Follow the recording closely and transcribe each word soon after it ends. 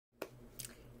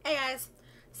Hey guys,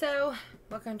 so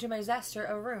welcome to my disaster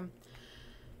of a room.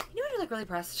 You know when you're like really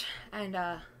pressed and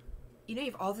you know you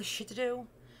have all this shit to do,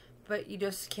 but you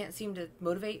just can't seem to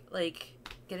motivate, like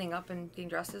getting up and getting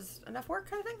dressed is enough work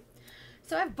kind of thing?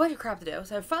 So I have a bunch of crap to do,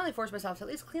 so I've finally forced myself to at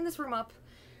least clean this room up,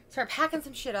 start packing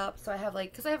some shit up, so I have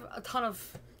like, because I have a ton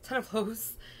of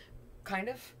clothes, kind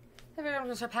of. I'm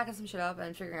gonna start packing some shit up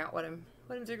and figuring out what I'm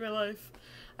doing in my life.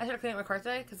 I started cleaning up my car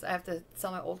today because I have to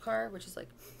sell my old car, which is like,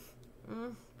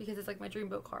 because it's like my dream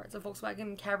boat car. It's a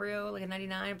Volkswagen Cabrio, like a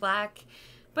 99 black,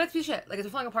 but it's a piece of shit. Like, it's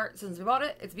falling apart since we bought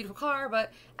it. It's a beautiful car,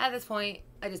 but at this point,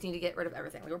 I just need to get rid of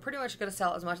everything. Like, we're pretty much gonna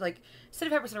sell as much, like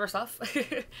 75% of our stuff.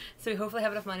 So we hopefully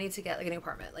have enough money to get like a new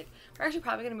apartment. Like, we're actually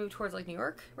probably gonna move towards like New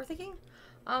York, we're thinking.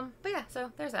 But yeah,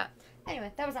 so there's that.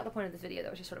 Anyway, that was not the point of this video.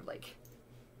 That was just sort of like,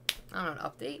 I don't know,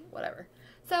 an update, whatever.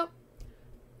 So,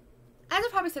 as I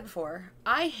probably said before,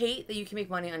 I hate that you can make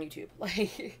money on YouTube.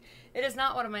 Like, it is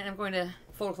not one of mine. I'm going to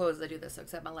fold clothes as I do this, so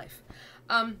accept my life.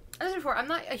 As I said before, I'm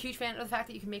not a huge fan of the fact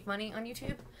that you can make money on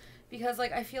YouTube. Because,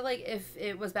 like, I feel like if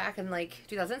it was back in, like,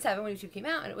 2007 when YouTube came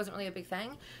out and it wasn't really a big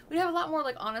thing, we'd have a lot more,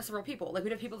 like, honest, real people. Like,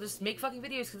 we'd have people just make fucking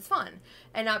videos because it's fun.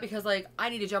 And not because, like, I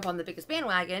need to jump on the biggest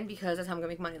bandwagon because that's how I'm going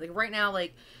to make money. Like, right now,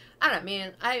 like, I don't know,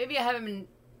 man. Maybe I haven't been...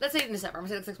 Let's say in December. I'm gonna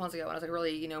say like 6 months ago when I was like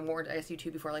really, you know, more into, I guess,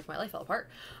 YouTube before like my life fell apart.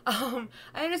 I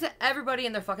noticed that everybody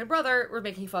and their fucking brother were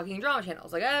making fucking drama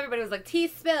channels. Like, everybody was like tea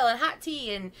spill and hot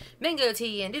tea and mango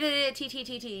tea and tea.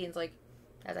 And it's like,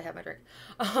 as I have my drink.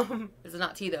 This is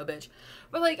not tea though, bitch.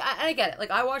 But like, I get it.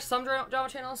 Like, I watch some drama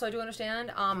channels, so I do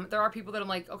understand. There are people that I'm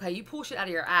like, okay, you pull shit out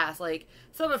of your ass. Like,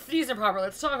 someone's sneezing properly.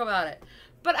 Let's talk about it.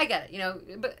 But I get it, you know.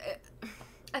 But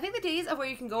I think the days of where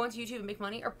you can go into YouTube and make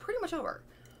money are pretty much over.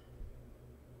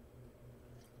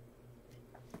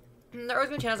 There are always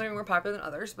been channels that are more popular than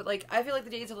others, but like, I feel like the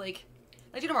days of like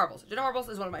Jenna Marbles. Jenna Marbles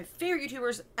is one of my favorite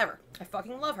YouTubers ever. I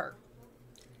fucking love her.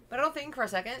 But I don't think for a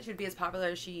second she'd be as popular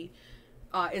as she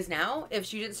is now if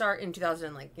she didn't start in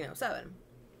 2007.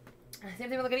 Same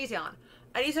thing with like Anision.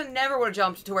 Anision never would have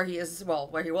jumped to where he is, well,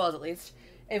 where he was at least,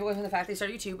 if it wasn't the fact that he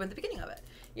started YouTube at the beginning of it.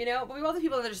 You know? But we have all the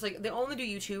people that are just like, they only do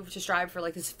YouTube to strive for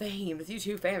like this fame, this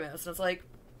YouTube famous, and it's like,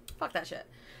 fuck that shit.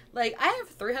 Like, I have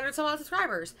 300 some odd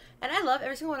subscribers, and I love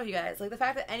every single one of you guys. Like, the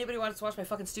fact that anybody wants to watch my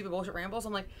fucking stupid bullshit rambles,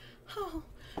 I'm like, oh,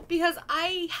 because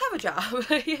I have a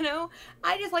job, you know?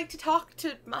 I just like to talk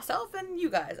to myself and you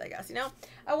guys, I guess, you know?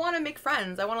 I want to make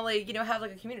friends. I want to, like, you know, have,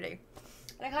 like, a community.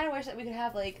 And I kind of wish that we could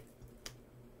have, like,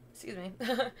 excuse me,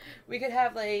 we could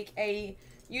have, like, a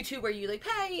YouTube where you, like,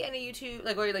 pay, and a YouTube,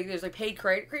 like, where, like, there's, like, paid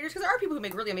creators, because there are people who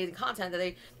make really amazing content that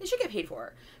they should get paid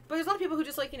for. But there's a lot of people who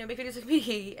just, like, you know, make videos like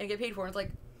me and get paid for, and it's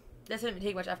like, that didn't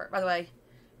take much effort. By the way,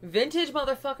 vintage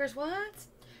motherfuckers, what?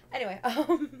 Anyway,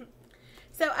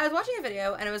 so I was watching a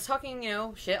video, and it was talking, you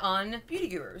know, shit on beauty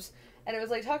gurus. And it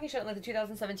was, like, talking shit on, like, the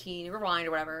 2017 Rewind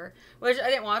or whatever, which I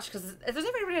didn't watch, because if there's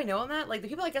anybody I know on that, like, the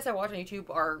people I guess I watch on YouTube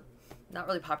are not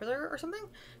really popular or something,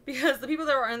 because the people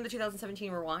that were in the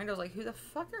 2017 Rewind, I was like, who the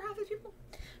fuck are half these people?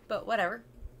 But whatever.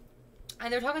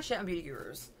 And they're talking shit on beauty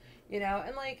gurus, you know,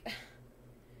 and, like,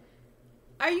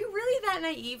 are you really that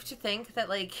naive to think that,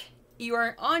 like, you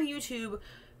are on YouTube?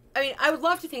 I mean, I would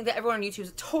love to think that everyone on YouTube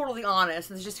is totally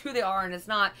honest, and it's just who they are, and it's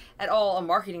not at all a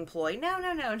marketing ploy. No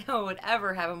one would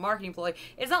ever have a marketing ploy.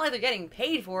 It's not like they're getting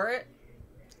paid for it.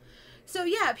 So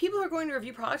yeah, people who are going to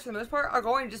review products for the most part are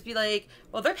going to just be like,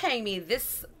 well, they're paying me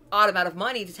this odd amount of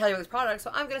money to tell you about this product,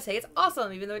 so I'm going to say it's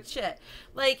awesome, even though it's shit.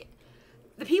 Like,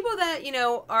 the people that, you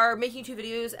know, are making YouTube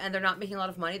videos and they're not making a lot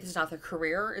of money, this is not their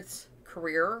career, it's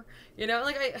career, you know,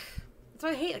 like, that's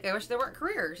what I hate. Like, I wish there weren't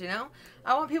careers, you know?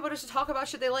 I want people just to talk about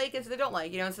shit they like and so they don't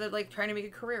like, you know, instead of, like, trying to make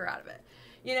a career out of it.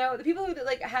 You know, the people who,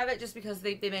 like, have it just because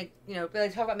they make, you know, they,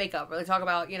 like, talk about makeup or they talk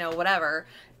about, you know, whatever,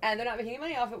 and they're not making any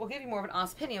money off it, will give you more of an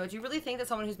honest opinion. But you really think that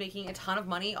someone who's making a ton of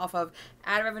money off of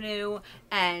ad revenue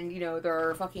and, you know,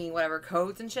 their fucking whatever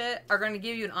codes and shit are going to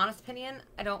give you an honest opinion?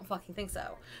 I don't fucking think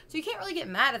so. So you can't really get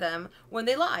mad at them when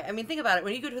they lie. I mean, think about it.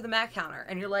 When you go to the Mac counter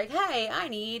and you're like, hey, I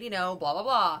need, you know, blah, blah,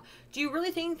 blah. Do you really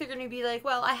think they're going to be like,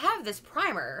 well, I have this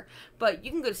primer, but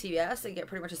you can go to CVS and get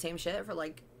pretty much the same shit for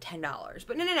like $10.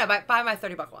 But no, buy my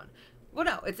 $30 one. Well,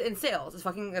 no, it's in sales. It's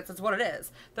fucking, that's what it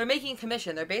is. They're making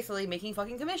commission. They're basically making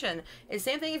fucking commission. It's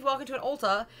the same thing if you walk into an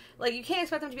Ulta. Like, you can't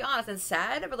expect them to be honest and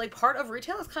sad, but, like, part of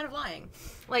retail is kind of lying.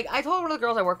 Like, I told one of the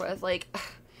girls I work with, like,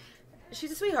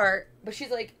 she's a sweetheart, but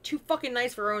she's, like, too fucking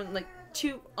nice for her own, like,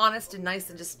 too honest and nice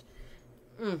and just,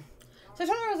 So I told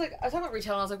her, I was talking about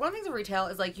retail, and I was like, one of the things of retail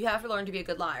is, like, you have to learn to be a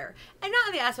good liar. And not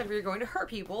in the aspect where you're going to hurt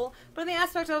people, but in the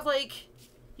aspect of, like,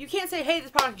 you can't say, hey,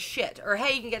 this product is shit, or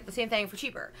hey, you can get the same thing for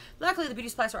cheaper. Luckily, the beauty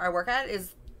supply store I work at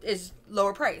is is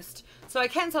lower priced. So I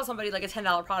can sell somebody like a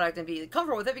 $10 product and be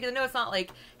comfortable with it because I know it's not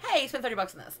like, hey, spend $30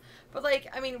 on this. But like,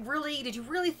 I mean, really, did you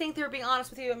really think they were being honest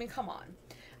with you? I mean, come on.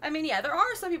 I mean, yeah, there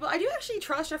are some people, I do actually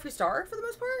trust Jeffree Star for the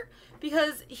most part,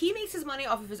 because he makes his money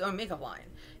off of his own makeup line.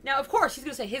 Now, of course, he's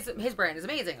going to say his brand is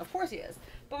amazing. Of course he is.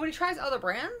 But when he tries other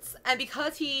brands, and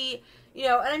because he, you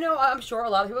know, and I know, I'm sure a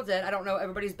lot of people did, I don't know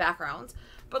everybody's backgrounds,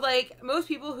 but like, most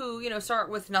people who, you know, start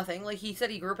with nothing, like he said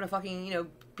he grew up in a fucking, you know,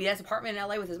 BS apartment in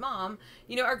LA with his mom,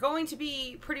 you know, are going to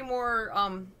be pretty more,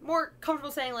 more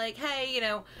comfortable saying like, hey, you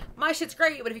know, my shit's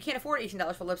great, but if you can't afford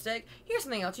 $18 for lipstick, here's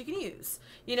something else you can use.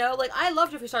 You know, like, I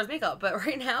love Jeffree Star's makeup, but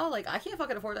right now, like, I can't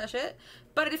fucking afford that shit.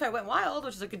 But if I Went Wild,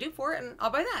 which is a good dupe for it, and I'll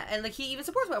buy that. And like, he even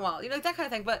supports Went Wild, you know, like that kind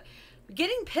of thing. But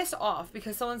getting pissed off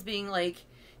because someone's being like,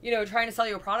 you know, trying to sell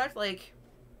you a product, like,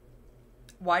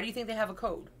 why do you think they have a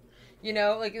code? You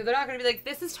know, like, they're not going to be like,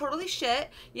 this is totally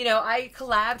shit. You know, I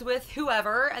collabed with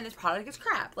whoever, and this product is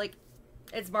crap. Like,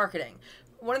 it's marketing.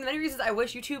 One of the many reasons I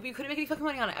wish YouTube, you couldn't make any fucking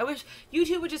money on it. I wish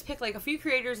YouTube would just pick, like, a few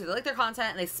creators that like their content,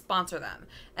 and they sponsor them.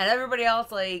 And everybody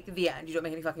else, like, the end. You don't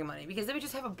make any fucking money. Because they would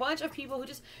just have a bunch of people who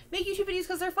just make YouTube videos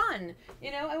because they're fun. You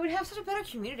know, I would have such a better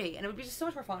community, and it would be just so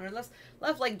much more fun, and less,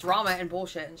 like, drama and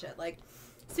bullshit and shit. Like,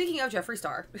 speaking of Jeffree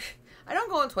Star, I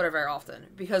don't go on Twitter very often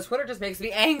because Twitter just makes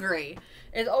me angry.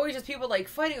 It's always just people like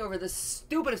fighting over the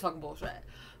stupidest fucking bullshit.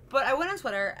 But I went on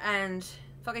Twitter and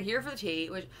fucking Here for the Tea,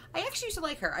 which I actually used to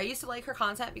like her. I used to like her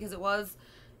content because it was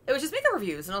just makeup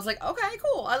reviews, and I was like, okay,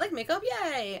 cool, I like makeup,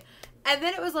 yay. And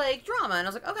then it was like drama, and I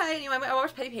was like, okay, you know, I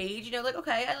watched Petty Page, you know, like,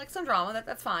 okay, I like some drama,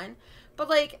 that's fine. But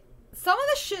like, some of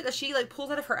the shit that she like pulls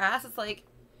out of her ass, it's like,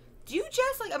 do you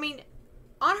just like, I mean,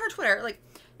 on her Twitter, like,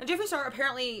 and Jeffree Star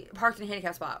apparently parked in a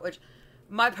handicap spot, which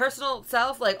my personal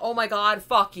self, like, oh my god,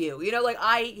 fuck you. You know, like,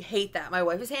 I hate that. My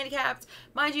wife is handicapped.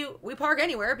 Mind you, we park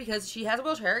anywhere because she has a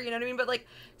wheelchair, you know what I mean? But, like,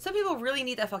 some people really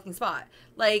need that fucking spot.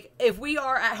 Like, if we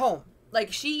are at home,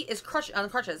 like, she is on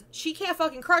crutches. She can't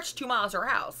fucking crutch 2 miles to her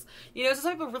house. You know, so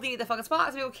some people really need that fucking spot.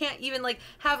 Some people can't even, like,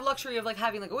 have luxury of, like,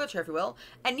 having, like, a wheelchair, if you will,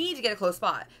 and need to get a close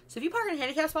spot. So if you park in a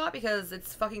handicap spot because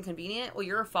it's fucking convenient, well,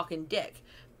 you're a fucking dick.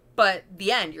 But,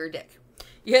 the end, you're a dick.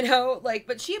 You know, like,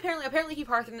 but she apparently he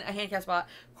parked in a handicap spot.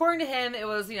 According to him, it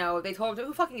was, you know, they told him,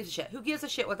 who fucking gives a shit? Who gives a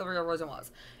shit what the real reason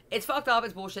was? It's fucked up,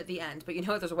 it's bullshit, the end. But you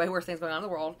know what, there's way worse things going on in the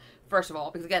world, first of all,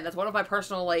 because again, that's one of my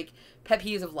personal, like, pet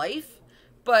peeves of life.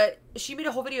 But she made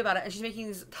a whole video about it, and she's making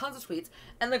these tons of tweets,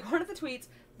 and like, one of the tweets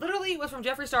literally was from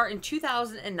Jeffree Star in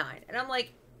 2009, and I'm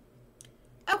like,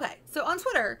 okay, so on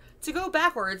Twitter, to go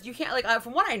backwards, you can't, like,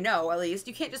 from what I know, at least,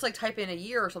 you can't just, like, type in a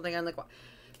year or something, and like, what?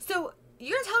 So,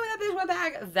 you're gonna tell me that bitch went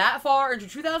back that far into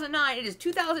 2009? It is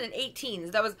 2018.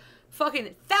 So that was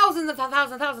fucking thousands of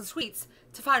tweets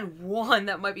to find one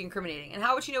that might be incriminating. And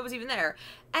how would she know it was even there?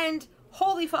 And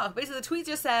holy fuck, basically the tweet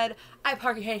just said, I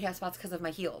park in handicap spots because of my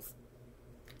heels.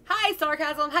 Hi,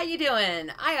 sarcasm, how you doing?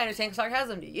 I understand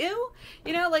sarcasm, do you?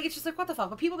 You know, like, it's just like, what the fuck?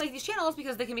 But people make these channels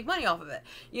because they can make money off of it.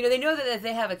 You know, they know that if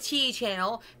they have a tea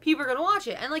channel, people are gonna watch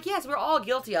it. And, like, yes, we're all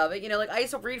guilty of it. You know, like, I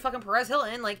used to read fucking Perez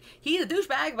Hilton. Like, he's a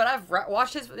douchebag, but I've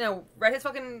watched his, you know, read his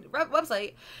fucking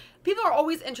website. People are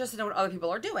always interested in what other people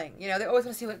are doing. You know, they always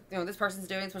want to see what, you know, this person's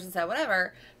doing, this person said,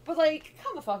 whatever. But, like,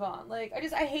 come the fuck on. Like,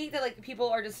 I hate that, like, people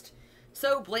are just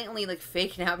so blatantly, like,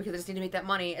 fake now because they just need to make that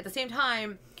money. At the same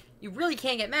time, you really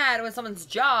can't get mad when someone's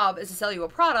job is to sell you a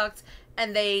product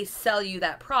and they sell you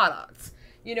that product.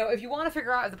 You know, if you want to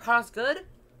figure out if the product's good,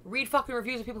 read fucking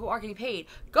reviews of people who aren't getting paid.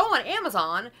 Go on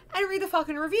Amazon and read the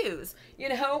fucking reviews, you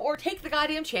know, or take the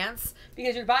goddamn chance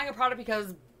because you're buying a product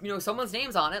because, you know, someone's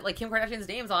name's on it, like Kim Kardashian's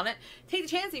name's on it. Take the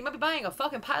chance that you might be buying a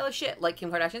fucking pile of shit like Kim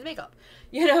Kardashian's makeup.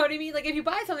 You know what I mean? Like, if you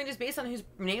buy something just based on whose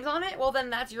name's on it, well, then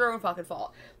that's your own fucking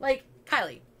fault. Like,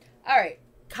 Kylie. Alright.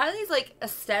 Kylie's, like,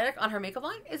 aesthetic on her makeup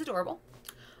line is adorable.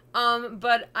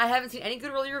 But I haven't seen any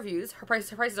good early reviews. Her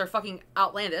prices are fucking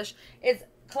outlandish. It's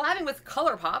collabing with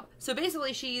ColourPop. So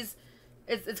basically it's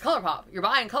ColourPop. You're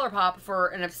buying ColourPop for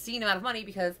an obscene amount of money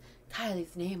because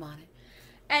Kylie's name on it.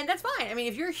 And that's fine. I mean,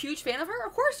 if you're a huge fan of her,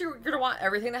 of course you're going to want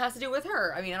everything that has to do with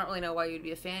her. I mean, I don't really know why you'd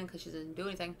be a fan because she doesn't do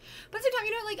anything. But at the same time,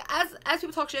 you know, like, as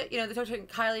people talk shit, you know, they talk shit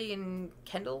Kylie and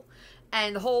Kendall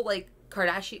and the whole, like,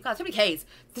 Kardashian, God, so many K's.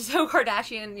 This whole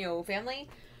Kardashian, you know, family,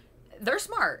 they're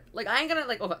smart. Like, I ain't gonna,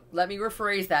 like, okay, let me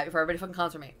rephrase that before everybody fucking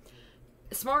comes for me.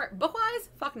 Smart, book-wise,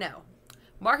 fuck no.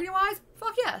 Marketing-wise,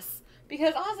 fuck yes.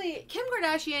 Because, honestly, Kim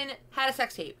Kardashian had a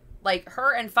sex tape. Like,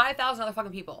 her and 5,000 other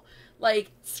fucking people.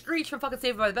 Like, Screech from fucking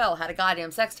Saved by the Bell had a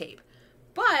goddamn sex tape.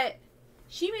 But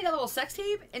she made that little sex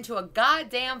tape into a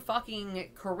goddamn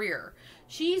fucking career.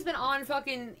 She's been on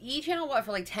fucking E! Channel, what,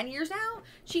 for like 10 years now?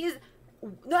 She is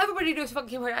not everybody knows who fucking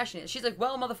Kim Kardashian is. She's like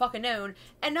well motherfucking known,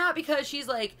 and not because she's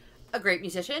like a great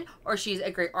musician or she's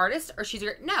a great artist or she's a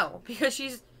great, no, because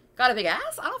she's got a big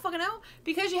ass. I don't fucking know.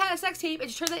 Because she had a sex tape and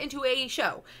she turned that into a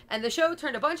show, and the show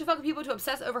turned a bunch of fucking people to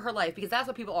obsess over her life, because that's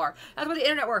what people are. That's what the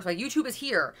internet works. Like YouTube is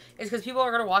here is because people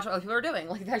are gonna watch what other people are doing.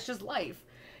 Like that's just life.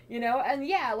 You know, and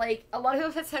yeah, like a lot of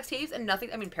people have sex tapes and nothing.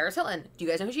 I mean, Paris Hilton. Do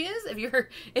you guys know who she is?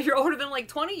 If you're older than like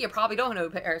 20, you probably don't know who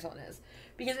Paris Hilton is,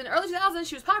 because in the early 2000s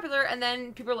she was popular, and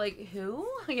then people are like, who?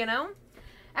 You know,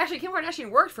 actually Kim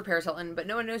Kardashian worked for Paris Hilton, but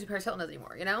no one knows who Paris Hilton is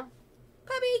anymore. You know,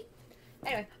 puppy.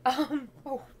 Anyway,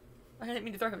 oh, I didn't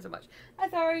mean to throw him so much. I'm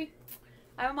sorry.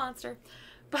 I'm a monster.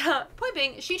 But point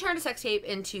being, she turned a sex tape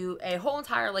into a whole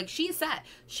entire, like, she's set.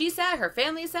 She's set, her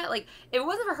family is set. Like, if it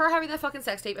wasn't for her having that fucking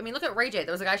sex tape, I mean, look at Ray J.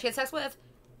 There was a guy she had sex with.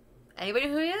 Anybody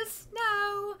know who he is?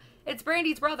 No. It's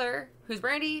Brandy's brother. Who's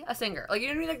Brandy? A singer. Like, you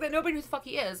know what I mean? Like, that nobody knows who the fuck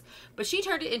he is. But she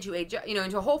turned it into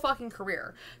into a whole fucking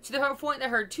career. To the point that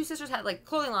her two sisters had, like,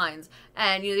 clothing lines.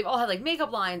 And, you know, they've all had, like,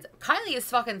 makeup lines. Kylie is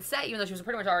fucking set, even though she was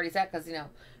pretty much already set because, you know,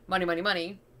 money, money,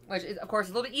 money. Which is, of course,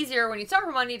 a little bit easier when you start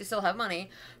for money to still have money.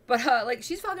 But, like,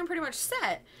 she's fucking pretty much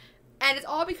set. And it's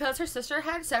all because her sister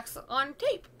had sex on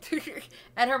tape.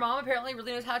 And her mom apparently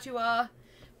really knows how to,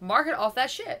 market off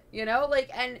that shit, you know? Like,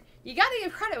 and you gotta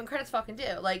give credit when credit's fucking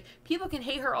due. Like, people can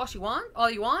hate her all you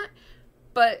want,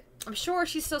 but I'm sure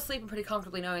she's still sleeping pretty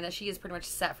comfortably knowing that she is pretty much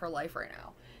set for life right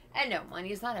now. And no,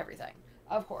 money is not everything,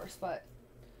 of course, but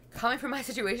coming from my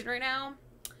situation right now,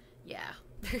 yeah.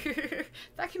 If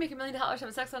I can make $1 million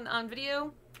having sex on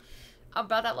video, I'm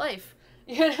about that life.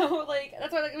 You know, like,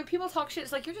 that's why, like, when people talk shit,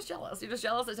 it's like, you're just jealous. You're just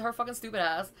jealous that her fucking stupid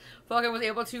ass fucking was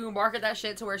able to market that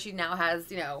shit to where she now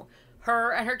has, you know,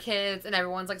 her and her kids and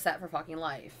everyone's, like, set for fucking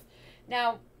life.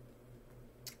 Now,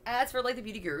 as for, like, the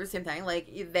beauty gurus, same thing. Like,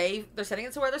 they're setting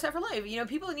it to where they're set for life. You know,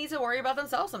 people need to worry about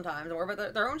themselves sometimes and worry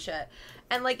about their own shit.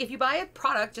 And, like, if you buy a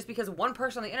product just because one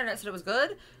person on the internet said it was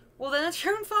good, well, then that's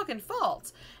your own fucking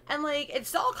fault. And, like,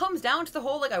 it all comes down to the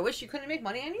whole, like, I wish you couldn't make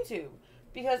money on YouTube.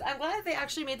 Because I'm glad that they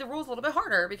actually made the rules a little bit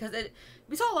harder. Because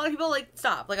we saw a lot of people, like,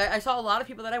 stop. Like, I saw a lot of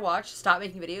people that I watched stop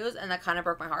making videos, and that kind of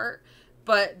broke my heart.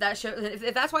 But that shows,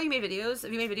 if that's why you made videos,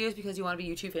 if you made videos because you want to be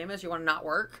YouTube famous, you want to not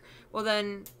work, well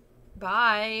then,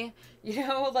 bye. You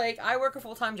know, like, I work a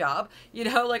full-time job. You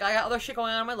know, like, I got other shit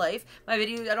going on in my life. My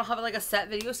videos, I don't have, like, a set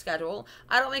video schedule.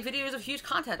 I don't make videos of huge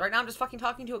content. Right now I'm just fucking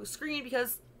talking to a screen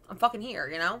because I'm fucking here,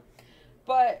 you know?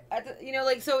 But, you know,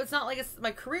 like, so it's not like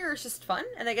my career is just fun,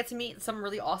 and I get to meet some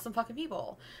really awesome fucking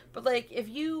people. But, like, if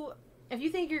you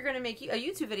think you're gonna make a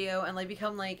YouTube video and, like,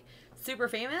 become, like, super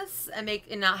famous and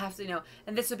not have to, you know,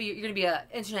 and you're gonna be a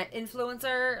internet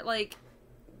influencer, like,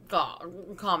 God,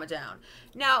 calm it down.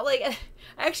 Now, like,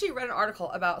 I actually read an article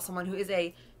about someone who is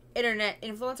a internet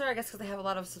influencer, I guess because they have a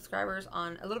lot of subscribers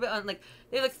on, a little bit on, like,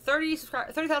 they have, like,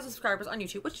 30,000 subscribers on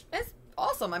YouTube, which is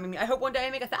awesome. I mean, I hope one day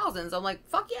I make 1,000, so I'm like,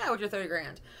 fuck yeah, with your 30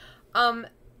 grand.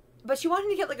 But she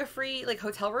wanted to get, like, a free, like,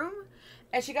 hotel room,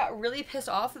 and she got really pissed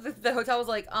off that the hotel was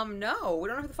like, no, we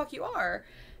don't know who the fuck you are.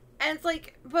 And it's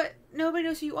like, but nobody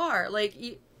knows who you are. Like,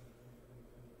 okay,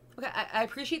 I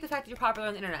appreciate the fact that you're popular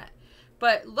on the internet,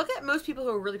 but look at most people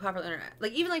who are really popular on the internet.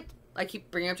 Like, even, like, I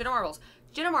keep bringing up Jenna Marbles.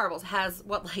 Jenna Marbles has,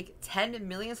 what, like, 10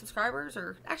 million subscribers?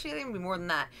 Or, actually, I think it would be more than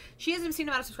that. She has an obscene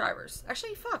amount of subscribers.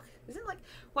 Actually, fuck. Isn't it, like,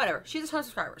 whatever. She has a ton of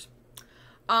subscribers.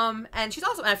 And she's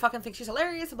awesome. And I fucking think she's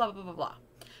hilarious and blah, blah, blah, blah, blah.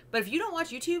 But if you don't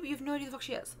watch YouTube, you have no idea who the fuck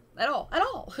she is. At all. At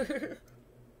all.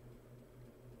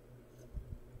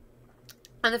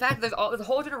 And the fact that there's a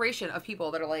whole generation of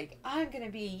people that are like, I'm gonna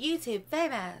be YouTube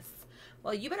famous.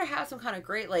 Well, you better have some kind of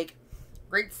great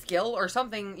skill or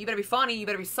something. You better be funny. You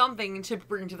better be something to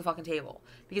bring to the fucking table.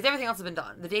 Because everything else has been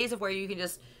done. The days of where you can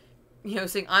just, you know,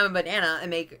 sing I'm a banana and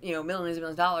make, you know, millions and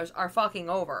millions of dollars are fucking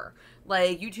over.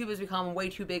 Like, YouTube has become way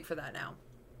too big for that now.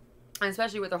 And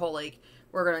especially with the whole, like,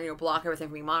 we're gonna, you know, block everything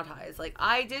from being monetized. Like,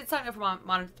 I did sign up for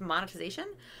monetization.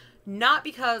 Not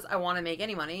because I want to make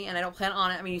any money, and I don't plan on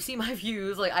it. I mean, you see my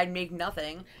views, like, I'd make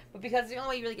nothing. But because it's the only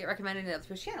way you really get recommended in other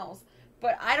people's channels.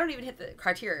 But I don't even hit the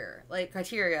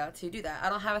criteria to do that. I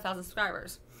don't have 1,000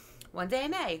 subscribers. One day I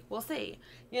may. We'll see.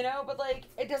 You know, but, like,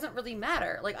 it doesn't really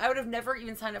matter. Like, I would have never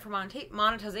even signed up for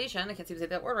monetization. I can't seem to say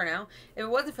that word right now. If it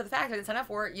wasn't for the fact that I didn't sign up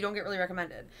for it, you don't get really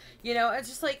recommended. You know, it's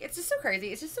just, like, it's just so crazy.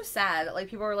 It's just so sad that, like,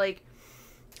 people are, like,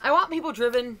 I want people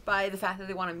driven by the fact that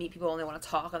they want to meet people and they want to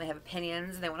talk and they have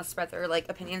opinions and they want to spread their, like,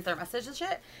 opinions, their message and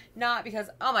shit. Not because,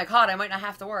 oh my god, I might not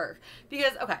have to work.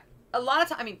 Because, okay, a lot of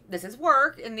time, I mean, this is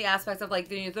work in the aspects of, like,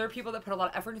 you know, there are people that put a lot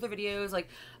of effort into their videos, like,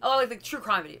 a lot of, like, true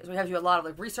crime videos. We have to do a lot of,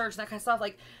 like, research and that kind of stuff.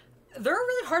 Like, they're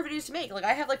really hard videos to make. Like,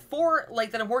 I have, like, 4,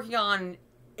 like, that I'm working on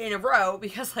in a row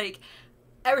because, like,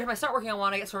 every time I start working on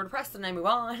one, I get sort of depressed and I move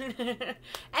on.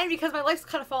 And because my life's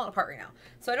kind of falling apart right now.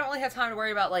 So I don't really have time to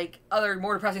worry about, like, other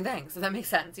more depressing things, if that makes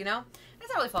sense, you know? It's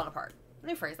not really falling apart. Let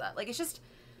me phrase that. Like, it's just,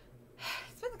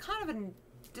 it's been kind of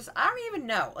I don't even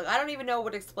know. Like, I don't even know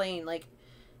what to explain. Like,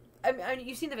 I mean,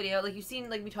 you've seen the video. Like, you've seen,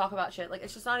 like, me talk about shit. Like,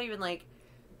 it's just not even, like,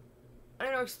 I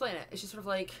don't know how to explain it. It's just sort of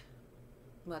like,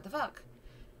 what the fuck?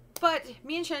 But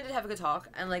me and Shannon did have a good talk,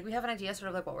 and, like, we have an idea sort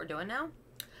of, like, what we're doing now.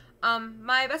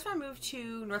 My best friend moved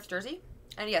to North Jersey,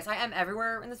 and yes, I am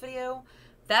everywhere in this video.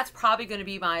 That's probably going to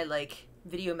be my, like,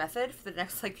 video method for the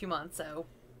next, like, few months, so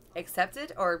accept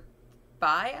it, or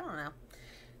bye, I don't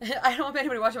know. I don't want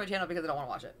anybody watching my channel because I don't want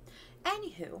to watch it.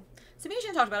 Anywho, so me and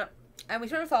Shannon talked about it, and we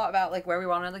sort of thought about, like, where we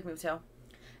wanted to, like, move to.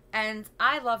 And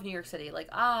I love New York City. Like,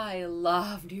 I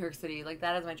love New York City. Like,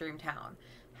 that is my dream town.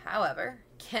 However,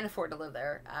 can't afford to live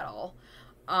there at all.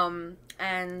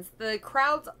 And the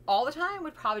crowds all the time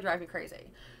would probably drive me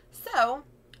crazy. So,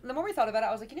 the more we thought about it,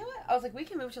 I was like, you know what? I was like, we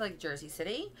can move to, like, Jersey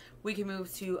City. We can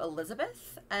move to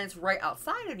Elizabeth, and it's right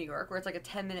outside of New York, where it's, like, a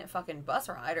 10-minute fucking bus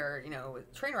ride or, you know,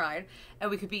 train ride, and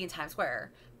we could be in Times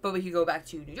Square. But we could go back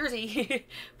to New Jersey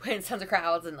when it's tons of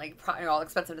crowds and, like, all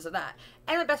expensiveness of that.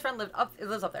 And my best friend lives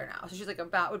up there now. So she's, like,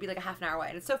 would be, like, a half an hour away.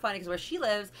 And it's so funny because where she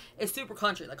lives is super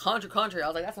country. Like, country. I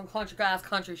was like, that's some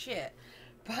country shit.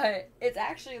 But it's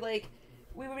actually, like,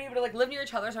 we would be able to, like, live near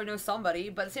each other so I know somebody.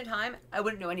 But at the same time, I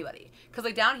wouldn't know anybody. Because,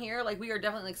 like, down here, like, we are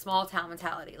definitely, like, small town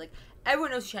mentality. Like, everyone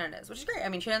knows who Shannon is, which is great. I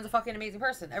mean, Shannon's a fucking amazing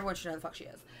person. Everyone should know who the fuck she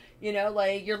is. You know,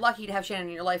 like, you're lucky to have Shannon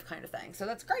in your life kind of thing. So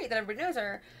that's great that everybody knows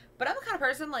her. But I'm the kind of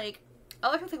person, like, I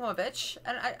like to think I'm a bitch.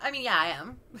 And I mean, yeah, I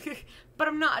am. But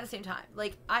I'm not at the same time.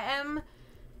 Like, I'm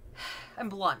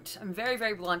blunt. I'm very,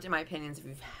 very blunt in my opinions, if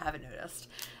you haven't noticed.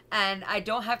 And I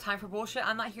don't have time for bullshit.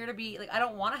 I'm not here to be, like, I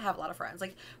don't want to have a lot of friends.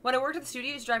 Like, when I worked at the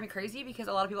studio, it used to drive me crazy because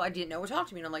a lot of people I didn't know would talk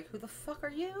to me. And I'm like, who the fuck are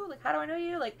you? Like, how do I know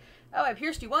you? Like, oh, I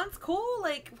pierced you once? Cool?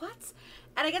 Like, what?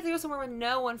 And I get to go somewhere where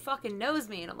no one fucking knows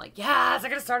me. And I'm like, yes, I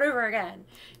gotta start over again.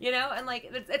 You know? And, like,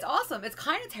 it's awesome. It's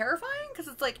kind of terrifying because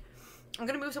it's like, I'm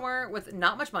going to move somewhere with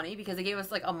not much money because they gave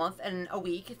us, like, a month and a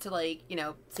week to, like, you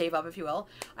know, save up, if you will.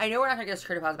 I know we're not going to get a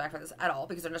security deposit back for this at all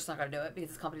because they're just not going to do it because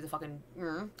this company's a fucking...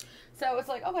 So it's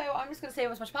like, okay, well, I'm just going to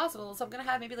save as much as possible. So I'm going to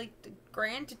have maybe, like,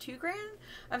 $1,000 to $2,000.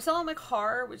 I'm selling my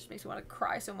car, which makes me want to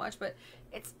cry so much, but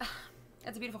it's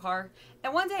a beautiful car.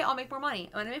 And one day I'll make more money.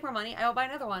 And when I make more money, I'll buy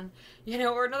another one, you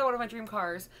know, or another one of my dream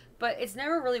cars. But it's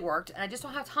never really worked, and I just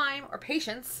don't have time or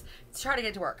patience to try to get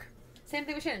it to work. Same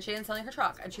thing with Shannon. Shannon's selling her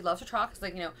truck, and she loves her truck. It's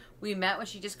like, you know, we met when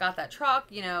she just got that truck.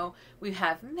 You know, we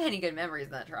have many good memories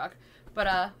in that truck.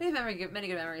 But we have many good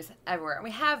memories everywhere, and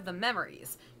we have the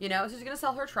memories, you know. So she's going to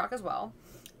sell her truck as well.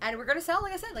 And we're going to sell,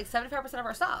 like I said, like 75% of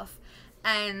our stuff.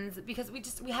 And because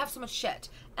we have so much shit.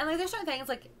 And, like, there's certain things,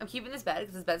 like, I'm keeping this bed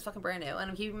because this bed's fucking brand new. And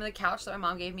I'm keeping the couch that my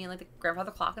mom gave me and, like, the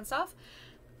grandfather clock and stuff.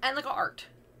 And, like, art.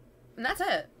 And that's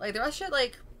it. Like, the rest of shit,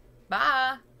 like,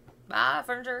 bye,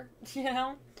 furniture, you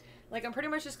know. Like, I'm pretty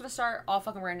much just going to start all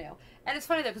fucking brand new. And it's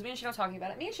funny, though, because me and Shannon were talking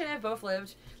about it. Me and Shannon have both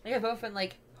lived, like, have both been,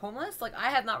 like, homeless. Like, I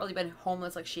have not really been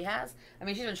homeless like she has. I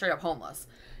mean, she's been straight up homeless,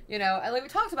 you know? And, like, we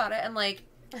talked about it, and, like,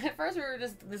 at first we were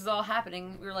just, this is all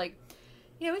happening. We were like,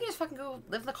 you know, we can just fucking go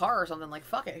live in the car or something. Like,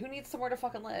 fuck it. Who needs somewhere to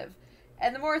fucking live?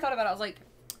 And the more I thought about it, I was like,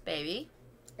 baby,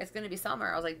 it's going to be summer.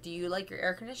 I was like, do you like your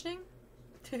air conditioning?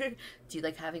 Do you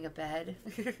like having a bed?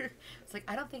 It's like,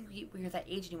 I don't think we're that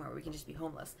age anymore where we can just be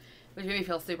homeless. Which made me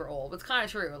feel super old. But it's kind of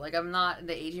true. Like, I'm not in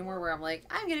the age anymore where I'm like,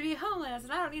 I'm going to be homeless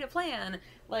and I don't need a plan.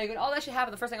 Like, when all that shit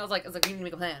happened, the first thing I was like, you need to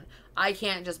make a plan. I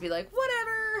can't just be like,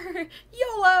 whatever,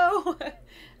 YOLO.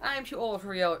 I'm too old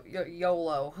for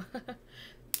YOLO.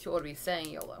 Too old to be saying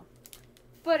YOLO.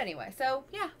 But anyway, so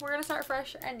yeah, we're going to start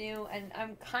fresh and new, and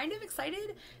I'm kind of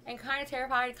excited and kind of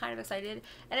terrified, kind of excited.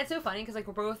 And it's so funny because, like,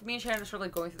 me and Shannon are sort of,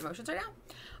 like, going through the motions right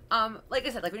now. Like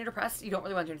I said, like, when you're depressed, you don't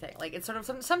really want to do anything. Like, it's sort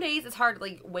of, some days it's hard to,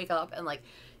 like, wake up and, like,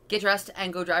 get dressed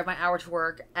and go drive my hour to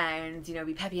work and, you know,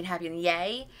 be peppy and happy and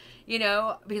yay, you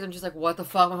know, because I'm just like, what the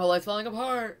fuck, my whole life's falling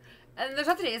apart. And there's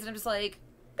other days that I'm just like,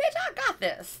 bitch, I got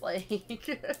this. Like,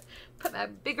 put my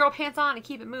big girl pants on and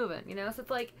keep it moving, you know? So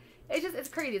it's like, it's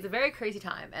crazy. It's a very crazy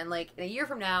time. And, like, in a year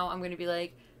from now, I'm going to be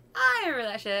like, I remember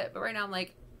that shit. But right now, I'm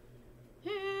like,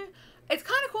 It's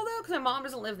kind of cool, though, because my mom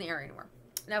doesn't live in the area anymore.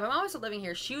 Now, if my mom was still living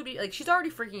here, she would be, like, she's already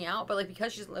freaking out. But, like,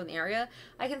 because she doesn't live in the area,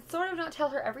 I can sort of not tell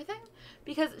her everything.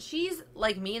 Because she's,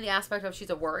 like me in the aspect of she's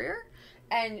a worrier.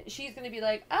 And she's going to be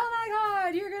like, oh, my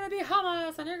God, you're going to be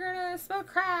homeless. And you're going to smoke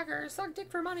crack or suck dick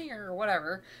for money or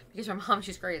whatever. Because my mom,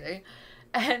 she's crazy.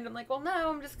 And I'm like, well, no,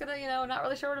 I'm just going to, you know, not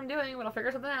really sure what I'm doing, but I'll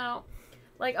figure something out.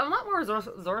 Like, I'm a lot more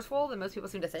resourceful than most people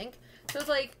seem to think. So it's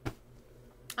like,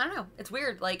 I don't know. It's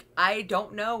weird. Like, I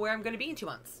don't know where I'm going to be in 2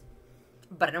 months,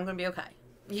 but I know I'm going to be okay.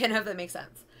 You know, if that makes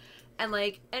sense. And,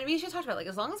 like, and me and she talked about, like,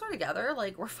 as long as we're together,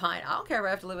 like, we're fine. I don't care if I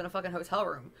have to live in a fucking hotel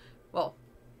room. Well,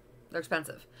 they're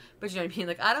expensive. But you know what I mean?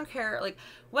 Like, I don't care. Like,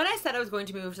 when I said I was going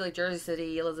to move to, like, Jersey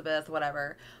City, Elizabeth,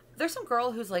 whatever, there's some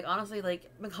girl who's, like, honestly, like,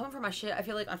 been coming for my shit, I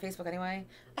feel like, on Facebook anyway.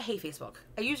 I hate Facebook.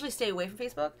 I usually stay away from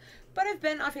Facebook, but I've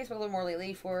been on Facebook a little more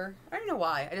lately for, I don't know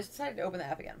why. I just decided to open the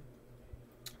app again.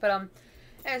 But, and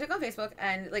I took on Facebook,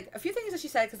 and, like, a few things that she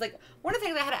said, because, like, one of the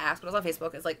things I had to ask when I was on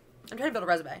Facebook is, like, I'm trying to build a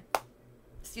resume.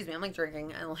 Excuse me, I'm, like,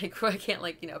 drinking, and, like, I can't,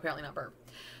 like, you know, apparently not burp.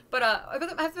 But, I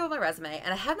have to build my resume,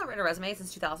 and I have not written a resume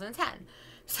since 2010.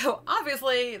 So,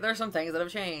 obviously, there's some things that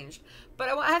have changed. But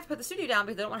I have to put the studio down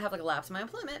because I don't want to have, like, a lapse in my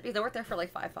employment, because I worked there for,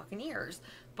 like, 5 fucking years.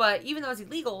 But even though it's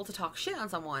illegal to talk shit on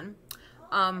someone,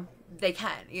 they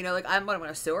can, you know, like, I'm going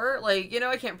to sue her, like, you know,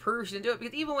 I can't prove she didn't do it,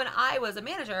 because even when I was a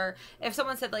manager, if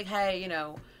someone said, like, hey, you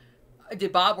know,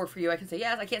 did Bob work for you? I can say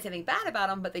yes. I can't say anything bad about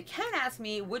him, but they can ask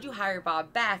me, would you hire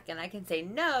Bob back? And I can say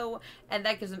no, and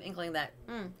that gives them inkling that,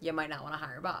 you might not want to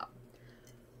hire Bob.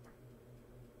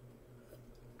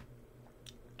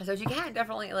 So she can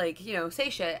definitely, like, you know, say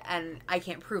shit, and I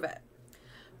can't prove it.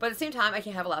 But at the same time, I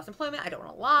can't have a lapse in employment. I don't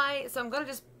want to lie. So I'm going to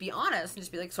just be honest and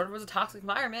just be like, sort of was a toxic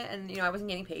environment, and, you know, I wasn't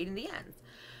getting paid in the end.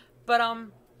 But,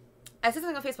 I said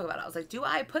something on Facebook about it. I was like, do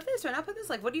I put this? Do I not put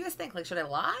this? Like, what do you guys think? Like, should I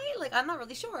lie? Like, I'm not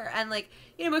really sure. And, like,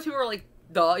 you know, most people are like,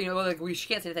 duh, you know, like, she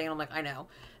can't say anything. And I'm like, I know.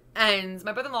 And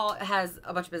my brother-in-law has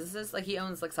a bunch of businesses. Like, he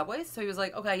owns, like, Subways. So he was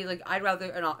like, okay, he's like, I'd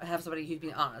rather not have somebody who's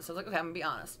being honest. So I was like, okay, I'm going to be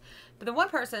honest. But the one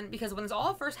person, because when this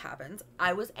all first happened,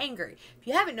 I was angry. If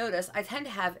you haven't noticed, I tend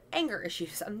to have anger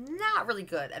issues. I'm not really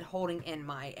good at holding in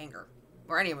my anger.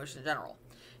 Or any emotion in general.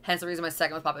 Hence the reason my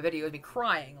second most popular video is me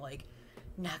crying. Like,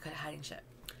 not good at hiding shit.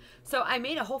 So I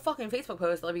made a whole fucking Facebook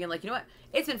post being like, you know what?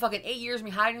 It's been fucking 8 years of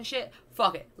me hiding shit.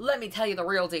 Fuck it. Let me tell you the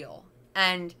real deal.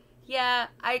 And yeah,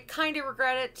 I kind of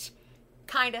regret it.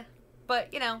 Kind of.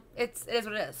 But, you know, it is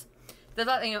what it is. You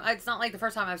know, it's not like the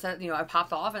first time I've said, you know, I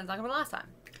popped off, and it's not going to be the last time.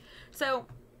 So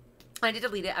I did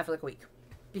delete it after like a week.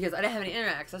 Because I didn't have any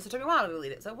internet access. So it took me a while to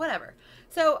delete it. So whatever.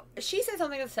 So she said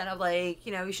something to the extent of like,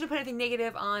 you know, you shouldn't put anything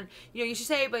negative on, you know, you should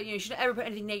say, but, you know, you shouldn't ever put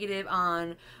anything negative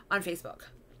on Facebook.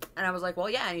 And I was like, well,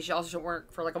 yeah, and you should also shouldn't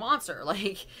work for, like, a monster.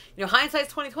 Like, you know,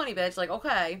 hindsight's 20/20, bitch. Like,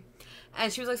 okay.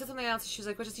 And she was like, said something else. She was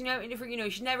like, which is, you know, you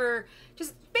should never,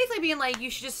 just basically being like, you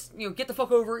should just, you know, get the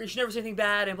fuck over it. You should never say anything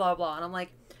bad and blah, blah. And I'm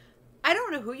like, I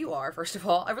don't know who you are, first of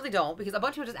all. I really don't. Because a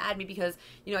bunch of people just add me because,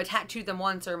 you know, I tattooed them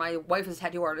once, or my wife is a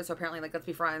tattoo artist, so apparently, like, let's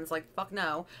be friends. Like, fuck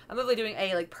no. I'm literally doing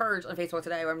a, like, purge on Facebook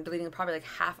today where I'm deleting probably, like,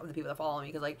 half of the people that follow me.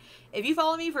 Because, like, if you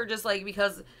follow me for just, like,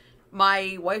 because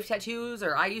my wife tattoos,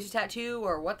 or I used to tattoo,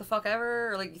 or what the fuck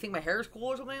ever, or, like, you think my hair is cool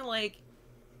or something, like,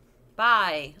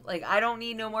 bye. Like, I don't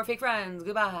need no more fake friends.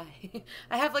 Goodbye.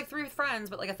 I have, like, 3 friends,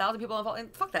 but, like, 1,000 people unfollow.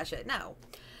 Fuck that shit. No.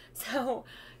 So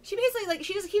she basically, like,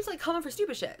 she just keeps, like, coming for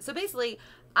stupid shit. So basically,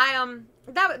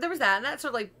 there was that, and that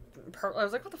sort of, like, I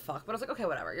was like, what the fuck? But I was like, okay,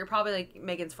 whatever. You're probably, like,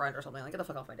 Megan's friend or something. Like, get the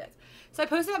fuck off my dick. So I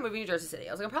posted about moving to Jersey City.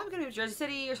 I was like, I'm probably gonna move to Jersey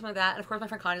City or something like that. And of course, my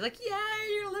friend Connie's like, yay,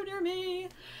 you're gonna live near me.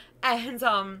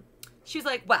 And, she was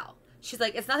like, well, she's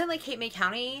like, it's nothing like Cape May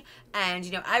County. And,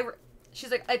 you know,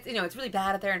 she's like, you know, it's really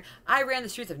bad out there. And I ran the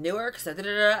streets of Newark. So and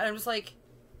I'm just like,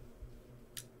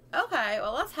 okay,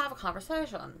 well, let's have a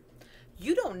conversation.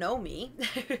 You don't know me.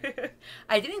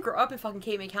 I didn't grow up in fucking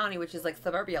Cape May County, which is like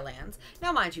suburbia lands.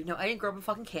 Now, mind you, no, I didn't grow up in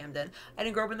fucking Camden. I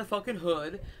didn't grow up in the fucking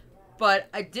hood. But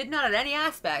I did not at any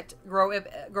aspect grow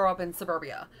up in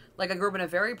suburbia. Like, I grew up in a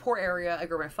very poor area. I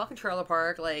grew up in a fucking trailer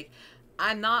park. Like,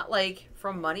 I'm not, like,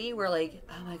 from money where, like,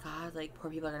 oh my god, like,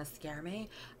 poor people are gonna scare me.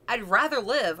 I'd rather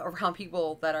live around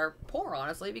people that are poor,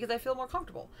 honestly, because I feel more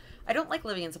comfortable. I don't like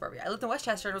living in suburbia. I lived in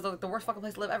Westchester, and it was, like, the worst fucking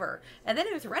place to live ever. And then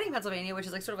I moved to Reading, Pennsylvania, which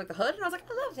is, like, sort of like the hood, and I was like,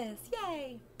 I love this,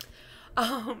 yay!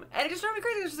 And it just drove me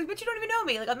crazy. It was just like, but you don't even know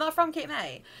me. Like, I'm not from Cape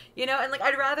May. You know, and, like,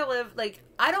 I'd rather live, like,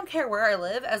 I don't care where I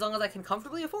live as long as I can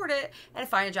comfortably afford it and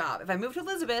find a job. If I move to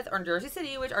Elizabeth or Jersey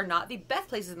City, which are not the best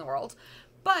places in the world,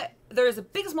 but there's a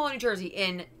big mall in New Jersey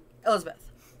in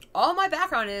Elizabeth. All my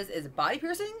background is body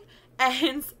piercing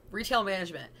and retail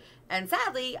management. And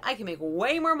sadly, I can make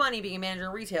way more money being a manager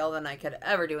in retail than I could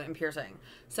ever do in piercing.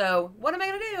 So what am I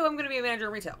going to do? I'm going to be a manager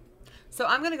in retail. So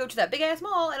I'm going to go to that big-ass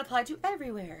mall and apply to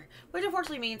everywhere. Which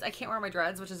unfortunately means I can't wear my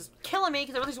dreads, which is killing me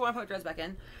because I really just want to put my dreads back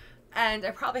in. And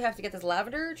I probably have to get this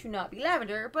lavender to not be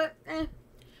lavender, but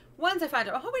once I find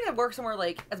out, I'm hoping to work somewhere,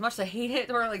 like, as much as I hate it,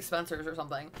 to work like Spencer's or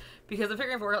something. Because I'm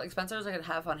figuring if I work like Spencer's, I could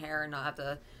have fun hair and not have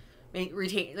to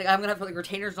retain, like, I'm going to have to put, like,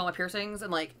 retainers and all my piercings.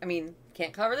 And, like, I mean,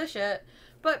 can't cover this shit.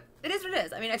 But it is what it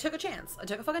is. I mean, I took a chance. I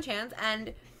took a fucking chance,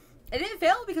 and it didn't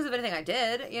fail because of anything I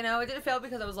did, you know? It didn't fail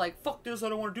because I was like, fuck this, I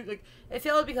don't want to do, like, it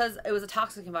failed because it was a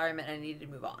toxic environment and I needed to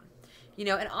move on. You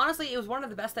know, and honestly, it was one of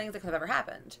the best things that could have ever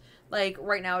happened. Like,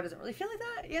 right now, it doesn't really feel like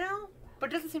that, you know? But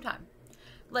it does at the same time.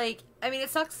 Like, I mean, it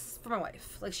sucks for my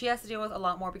wife. Like, she has to deal with a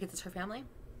lot more because it's her family.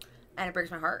 And it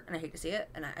breaks my heart, and I hate to see it.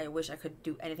 And I wish I could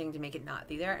do anything to make it not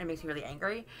be there. And it makes me really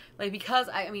angry. Like, because,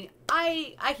 I mean,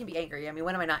 I can be angry. I mean,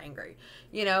 when am I not angry?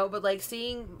 You know? But, like,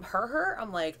 seeing her hurt,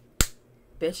 I'm like,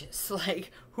 bitches.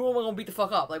 Like, who am I gonna beat the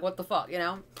fuck up? Like, what the fuck, you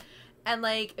know? And,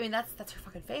 like, I mean, that's her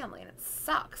fucking family, and it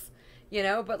sucks. You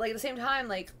know? But, like, at the same time,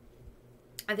 like,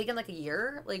 I think in, like, a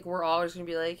year, like, we're all just gonna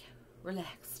be, like,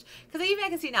 relaxed. Because even I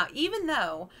can see now, even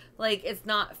though, like, it's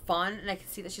not fun, and I can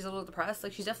see that she's a little depressed,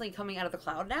 like, she's definitely coming out of the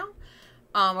cloud now.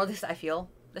 Or at least I feel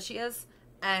that she is.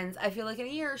 And I feel like in a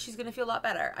year, she's gonna feel a lot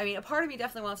better. I mean, a part of me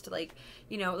definitely wants to, like,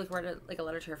 you know, like, write a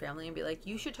letter to her family and be like,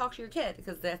 you should talk to your kid,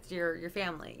 because that's your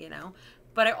family, you know?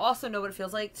 But I also know what it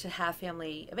feels like to have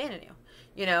family abandon you.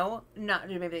 You know? Not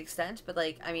to maybe the extent, but,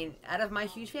 like, I mean, out of my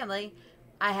huge family,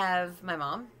 I have my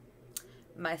mom,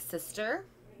 my sister,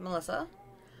 Melissa.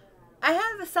 I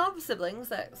have some siblings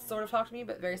that sort of talk to me,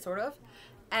 but very sort of.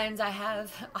 And I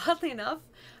have, oddly enough,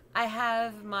 I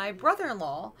have my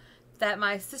brother-in-law that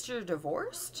my sister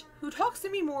divorced, who talks to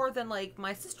me more than, like,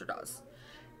 my sister does.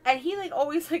 And he, like,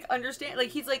 always, like, understand, like,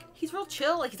 he's real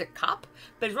chill, like, he's a cop,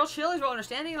 but he's real chill, he's real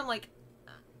understanding, and I'm like,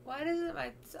 why does it,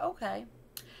 it's okay.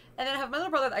 And then I have my little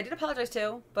brother that I did apologize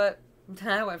to, but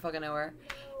I went fucking nowhere.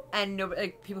 And nobody,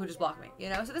 like, people who just block me, you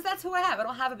know? So that's who I have. I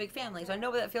don't have a big family, so I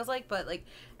know what that feels like, but, like,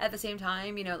 at the same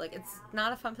time, you know, like, it's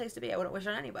not a fun place to be. I wouldn't wish it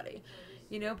on anybody,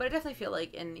 you know? But I definitely feel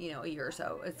like in, you know, a year or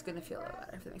so, it's gonna feel a little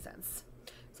better, if that makes sense.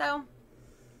 So,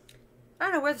 I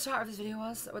don't know where the start of this video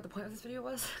was, or what the point of this video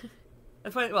was.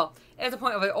 Well, it's the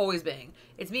point of it always being.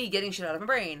 It's me getting shit out of my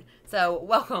brain. So,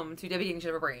 welcome to Debbie getting shit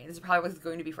out of her brain. This is probably what it's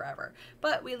going to be forever.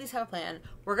 But we at least have a plan.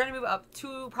 We're going to move up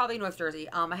to probably North Jersey.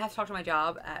 I have to talk to my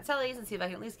job at Sally's and see if I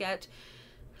can at least get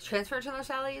transferred to another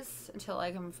Sally's until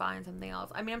I can find something else.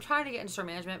 I mean, I'm trying to get into store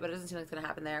management, but it doesn't seem like it's going to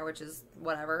happen there, which is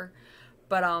whatever.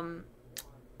 But,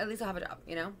 at least I'll have a job,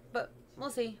 you know? But,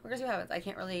 we'll see. We're going to see what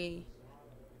happens.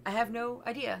 I have no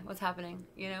idea what's happening,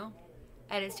 you know?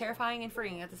 And it's terrifying and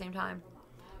freeing at the same time.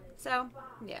 So,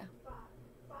 yeah.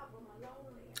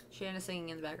 Shanna's singing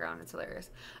in the background. It's hilarious.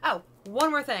 Oh,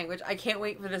 one more thing, which I can't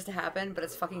wait for this to happen, but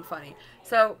it's fucking funny.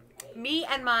 So, me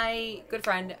and my good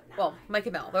friend, well, Mike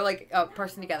and Mel, they're like a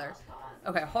person together.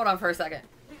 Okay, hold on for a second.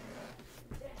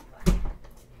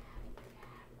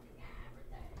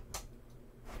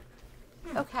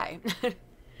 Okay.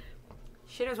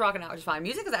 Shanna's rocking out, which is fine.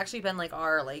 Music has actually been like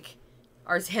our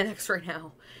Xanax right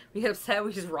now. We get upset,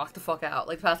 we just rock the fuck out.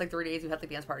 Like the past 3 days, we've had like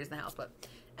dance parties in the house. But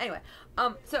anyway,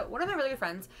 so one of my really good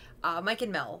friends, Mike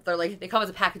and Mel, they come as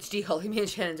a package deal, like me and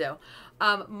Shannon do.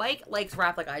 Mike likes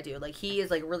rap like I do. Like he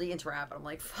is like really into rap. And I'm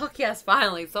like, fuck yes,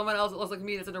 finally, someone else that looks like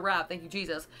me that's into rap. Thank you,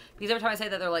 Jesus. Because every time I say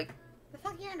that, they're like, the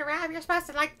fuck you're into rap? You're supposed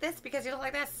to like this because you look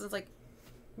like this. And it's like,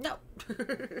 no.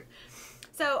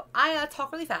 So I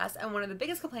talk really fast, and one of the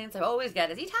biggest complaints I always get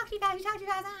is, you talk too fast, you talk too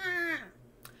fast.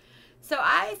 So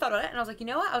I thought on it, and I was like, you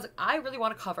know what? I was like, I really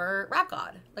want to cover Rap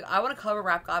God. Like, I want to cover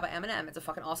Rap God by Eminem. It's a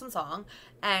fucking awesome song.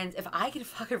 And if I could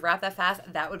fucking rap that fast,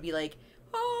 that would be like,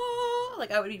 oh,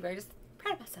 like, I would be very just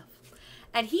proud of myself.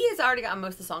 And he has already gotten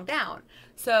most of the song down.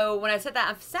 So when I said that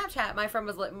on Snapchat, my friend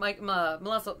was like,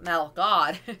 Mel,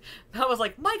 God. Mel was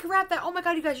like, Mike, rap that. Oh my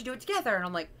God, you guys should do it together. And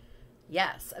I'm like,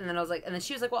 yes. And then I was like, and then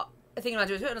she was like, well, thinking about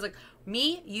doing it, and I was like,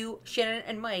 me, you, Shannon,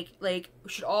 and Mike, like,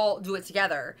 should all do it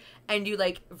together and do,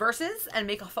 like, verses and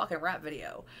make a fucking rap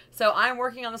video. So I'm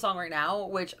working on the song right now,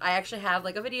 which I actually have,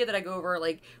 like, a video that I go over,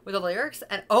 like, with the lyrics,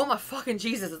 and oh my fucking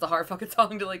Jesus, it's a hard fucking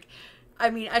song to, like, I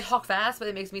mean, I talk fast, but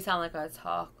it makes me sound like I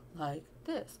talk like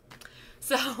this.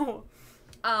 So,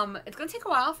 it's gonna take a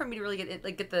while for me to really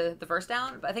get the verse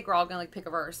down, but I think we're all gonna like pick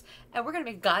a verse and we're gonna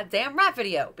make a goddamn rap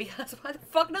video, because why the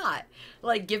fuck not?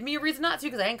 Like, give me a reason not to,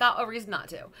 because I ain't got a reason not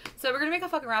to. So we're gonna make a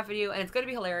fucking rap video, and it's gonna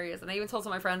be hilarious. And I even told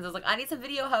some of my friends, I was like, I need some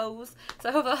video hoes, so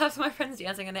I hope I'll have some of my friends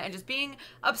dancing in it and just being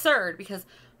absurd, because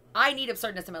I need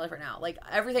absurdness in my life right now. Like,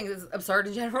 everything is absurd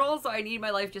in general, so I need my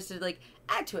life just to, like,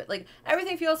 add to it. Like,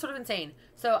 everything feels sort of insane.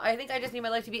 So I think I just need my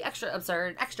life to be extra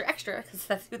absurd, extra, because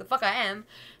that's who the fuck I am.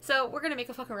 So we're gonna make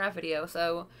a fucking rap video.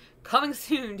 So, coming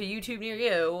soon to YouTube near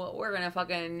you, we're gonna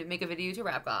fucking make a video to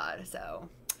Rap God. So,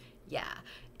 yeah.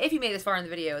 If you made this far in the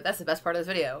video, that's the best part of this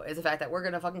video, is the fact that we're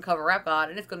gonna fucking cover Rap God,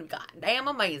 and it's gonna be goddamn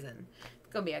amazing.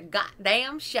 It's gonna be a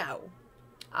goddamn show.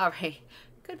 Alright.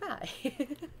 Goodbye.